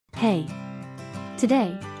Hey!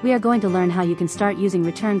 Today, we are going to learn how you can start using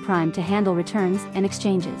Return Prime to handle returns and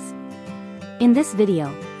exchanges. In this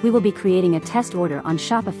video, we will be creating a test order on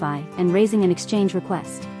Shopify and raising an exchange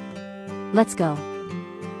request. Let's go.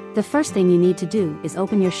 The first thing you need to do is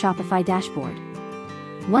open your Shopify dashboard.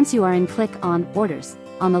 Once you are in, click on Orders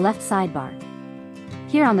on the left sidebar.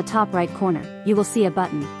 Here on the top right corner, you will see a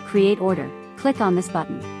button, Create Order. Click on this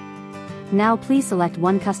button. Now please select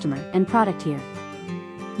one customer and product here.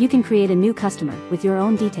 You can create a new customer with your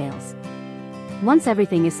own details. Once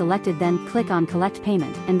everything is selected, then click on Collect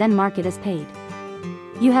Payment and then mark it as paid.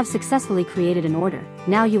 You have successfully created an order.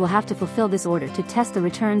 Now you will have to fulfill this order to test the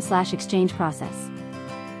return/exchange process.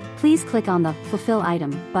 Please click on the Fulfill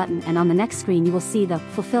Item button, and on the next screen you will see the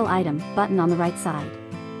Fulfill Item button on the right side.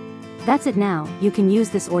 That's it. Now you can use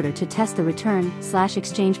this order to test the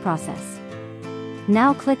return/exchange process.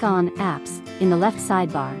 Now click on Apps in the left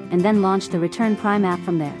sidebar and then launch the Return Prime app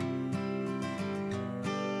from there.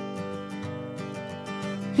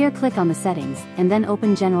 Here click on the Settings and then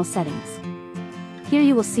open General Settings. Here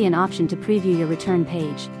you will see an option to preview your return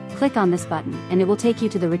page. Click on this button and it will take you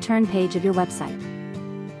to the return page of your website.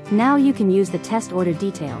 Now you can use the test order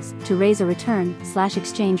details to raise a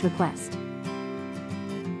return/exchange request.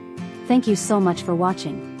 Thank you so much for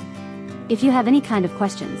watching. If you have any kind of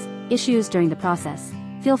questions, issues during the process,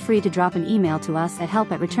 feel free to drop an email to us at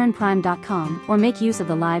help@returnprime.com or make use of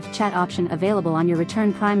the live chat option available on your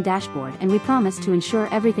Return Prime dashboard, and we promise to ensure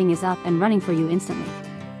everything is up and running for you instantly.